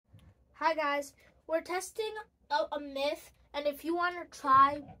Hi guys, we're testing a myth, and if you want to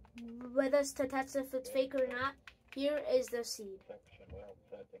try with us to test if it's fake or not, here is the seed.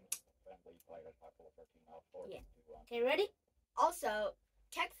 Yeah. Okay, ready? Also,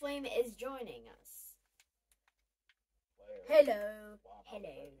 Tech Flame is joining us. Hello.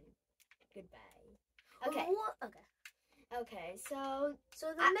 Hello. Goodbye. Okay. Okay, so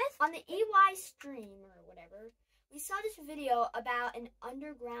the myth on the EY stream or whatever, we saw this video about an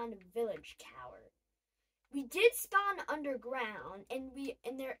underground village tower. We did spawn underground, and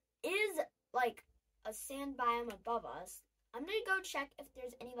there is like a sand biome above us. I'm gonna go check if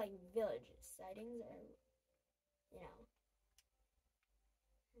there's any like village sightings or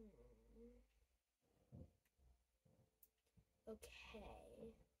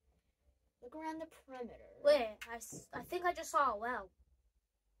Okay. Look around the perimeter. Wait, I think I just saw a well.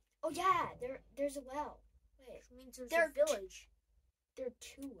 Oh yeah, there's a well. Wait, which means there's a village. There are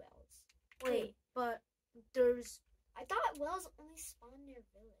two wells. Wait, but there's. I thought wells only spawn near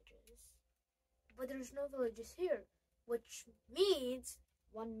villages. But there's no villages here, which means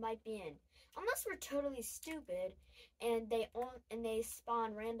one might be in. Unless we're totally stupid and they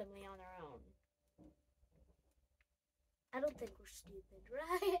spawn randomly on their own. I don't think we're stupid,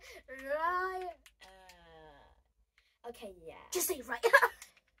 right? Right? Okay, yeah. Just say right.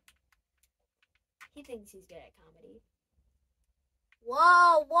 He thinks he's good at comedy.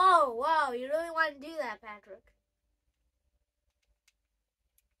 Whoa, whoa, whoa. You really want to do that, Patrick?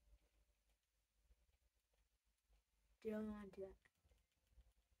 Do you really want to do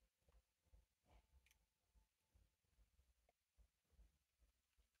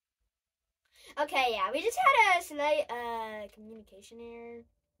that? Okay, yeah, we just had a slight communication error.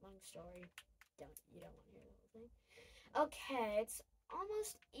 Long story. You don't want to hear the whole thing. Okay, it's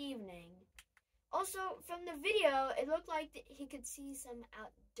almost evening. Also, from the video, it looked like he could see some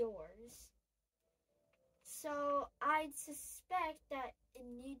outdoors. So, I'd suspect that it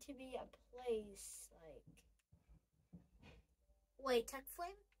need to be a place like... Wait, Tech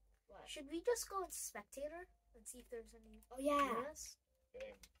Flame? What? Should we just go in spectator and see if there's any... Oh, yeah.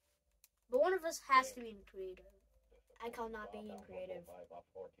 Okay. But one of us has to be in creative. I call not being in creative.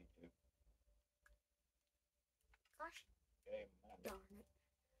 Gosh. Darn it.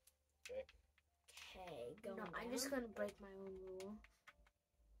 Okay, go. No, I'm just gonna break my own rule.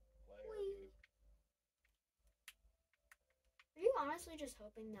 Whee. Are you honestly just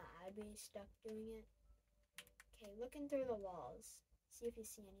hoping that I'd be stuck doing it? Okay, looking through the walls. See if you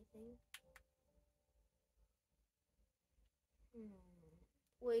see anything.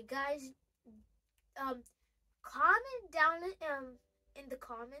 Wait, guys, comment down in the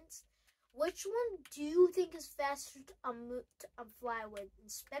comments which one do you think is faster to fly with,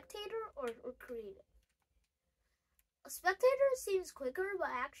 spectator or creative? A spectator seems quicker, but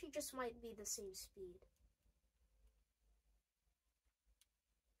actually just might be the same speed.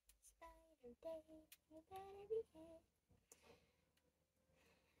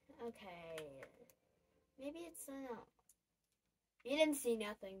 Okay, maybe it's you didn't see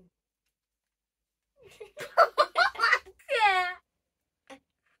nothing. Yeah,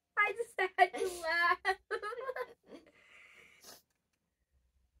 I just had to laugh.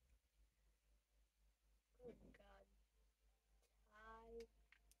 Oh God.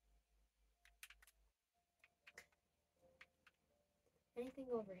 Anything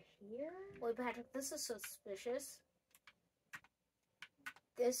over here? Wait, Patrick, this is suspicious.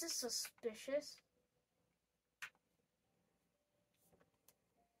 This is suspicious.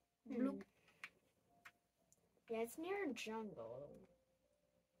 Bloop. Yeah, it's near a jungle.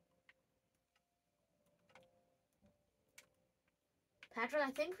 Patrick,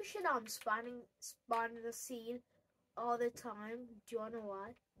 I think we should spawn the seed all the time. Do you wanna know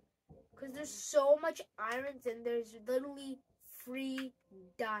why? Because there's so much iron and there's literally free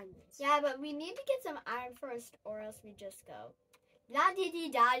diamonds. Yeah, but we need to get some iron first, or else we just go. La dee dee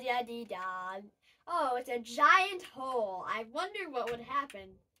da da dee da. Oh, it's a giant hole. I wonder what would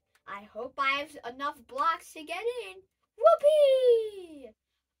happen. I hope I have enough blocks to get in. Whoopee!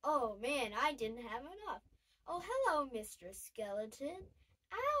 Oh man, I didn't have enough. Oh, hello, Mr. Skeleton.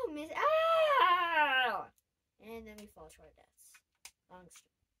 Ow, Miss. Ow! And then we fall to our deaths. Long story.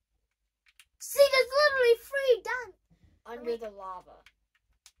 See, there's literally free diamonds under the lava.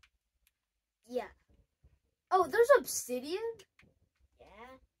 Yeah. Oh, there's obsidian?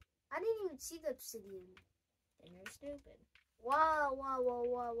 Yeah. I didn't even see the obsidian. Then you're stupid. Wow, wow, wow,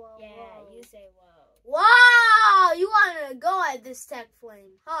 wow, wow. Yeah, wow. you say whoa. Wow! You want to go at this Tech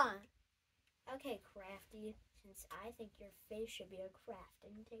Flame, huh? Okay, Crafty. Since I think your face should be a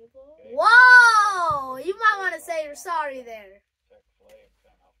crafting table. Whoa! You might want to say you're sorry there.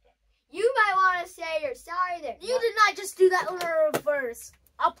 You say you're sorry there. You did not just do that in a reverse.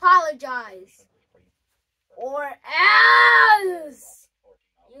 Apologize. Or else.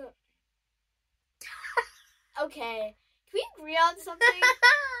 You. Okay. Can we agree on something?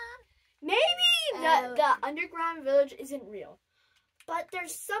 Maybe the underground village isn't real. But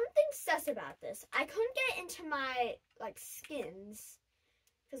there's something sus about this. I couldn't get into my, skins.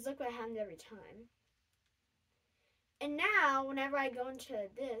 Because look what happens every time. And now, whenever I go into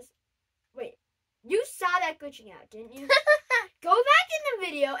this... Wait. You saw that glitching out, didn't you? Go back in the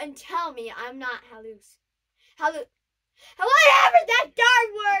video and tell me I'm not whatever that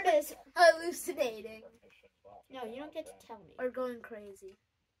darn word is. Hallucinating. No, you don't get to tell me. Or going crazy.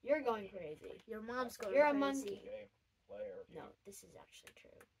 You're going crazy. Your mom's going You're crazy. a monkey. No, this is actually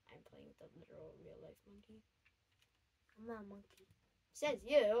true. I'm playing with a literal real-life monkey. I'm not a monkey. Says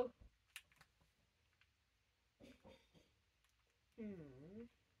you.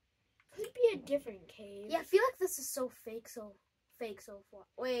 Could be a different cave. Yeah, I feel like this is so fake so far.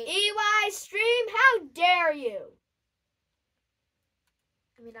 Wait. EY Stream, how dare you?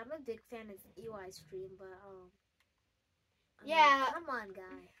 I mean, I'm a big fan of EY Stream, but, I yeah. mean, come on,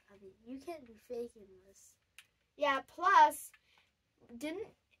 guy. I mean, you can't be faking this. Yeah, plus,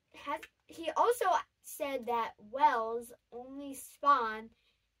 he also said that wells only spawn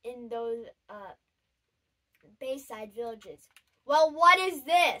in those, Bayside villages. Well, what is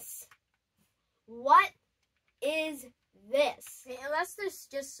this? What is this? Unless there's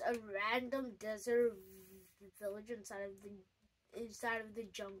just a random desert village inside of the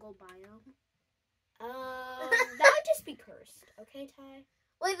jungle biome. That would just be cursed. Okay, Ty?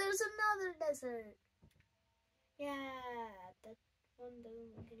 Wait, there's another desert. Yeah, that one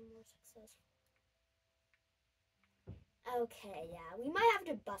doesn't look any more successful. Okay, yeah, we might have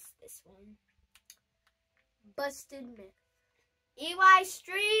to bust this one. Busted myth. EY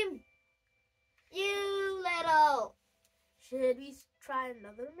Stream, you little. Should we try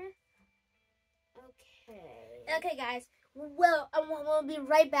another myth? Okay. Okay, guys. Well, we'll be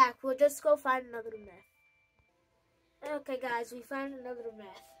right back. We'll just go find another myth. Okay, guys, we found another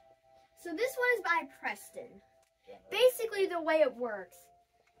myth. So this one is by Preston. Basically, the way it works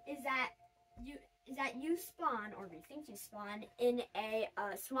is that you spawn, or we think you spawn, in a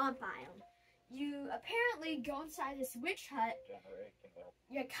swamp biome. You apparently go inside this witch hut.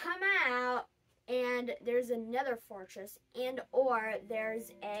 You come out, and there's another fortress, or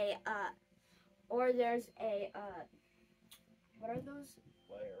there's a what are those?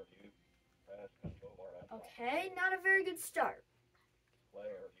 Okay, not a very good start.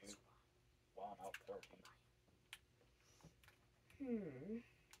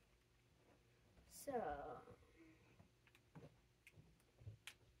 So.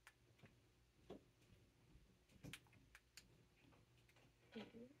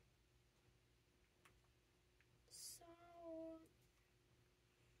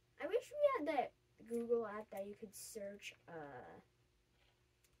 I wish we had that Google app that you could search,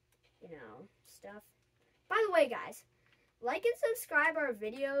 stuff. By the way, guys, like and subscribe our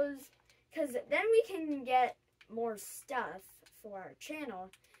videos, because then we can get more stuff for our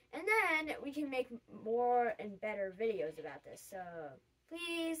channel, and then we can make more and better videos about this. So,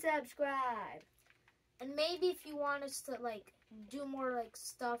 please subscribe. And maybe if you want us to, do more,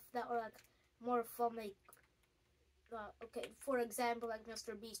 stuff that are, more fun, okay, for example,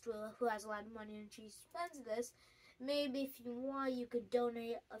 Mr. Beast, who has a lot of money and she spends this, maybe if you want, you could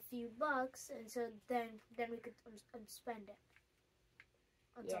donate a few bucks, and so then we could spend it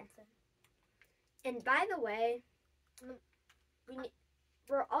on something. And by the way,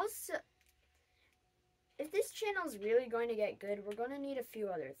 we're also, if this channel is really going to get good, we're going to need a few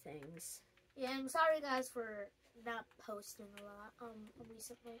other things. Yeah, I'm sorry, guys, for not posting a lot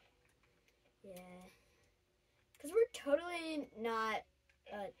recently. Yeah. Because we're totally not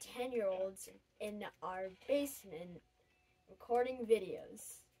 10-year-olds in our basement recording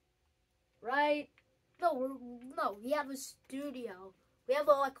videos. Right? No, we have a studio. We have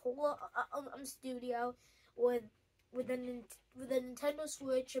a whole studio with a Nintendo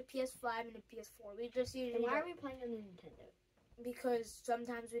Switch, a PS5, and a PS4. We just usually. And why are we playing on the Nintendo? Because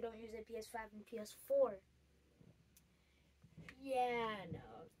sometimes we don't use a PS5 and PS4. Yeah, no.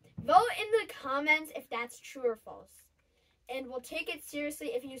 Vote in the comments if that's true or false. And we'll take it seriously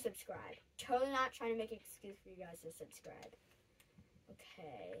if you subscribe. Totally not trying to make an excuse for you guys to subscribe.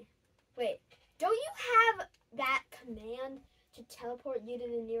 Okay. Wait, don't you have that command to teleport you to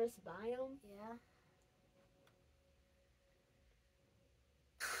the nearest biome? Yeah.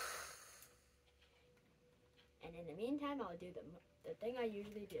 And in the meantime, I'll do the thing I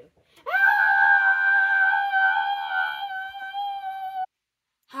usually do.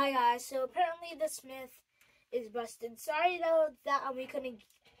 Hi guys, so apparently the Smith is busted. Sorry though that we couldn't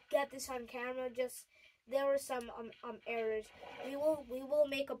get this on camera. Just there were some errors. We will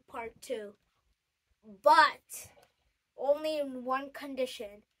make a part 2, but only in one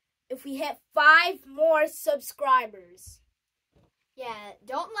condition: if we hit 5 more subscribers. Yeah,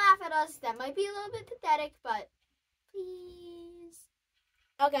 don't laugh at us. That might be a little bit pathetic, but please.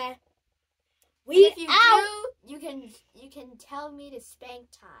 Okay. If you do, you can tell me to spank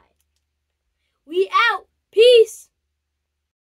Ty. We out. Peace.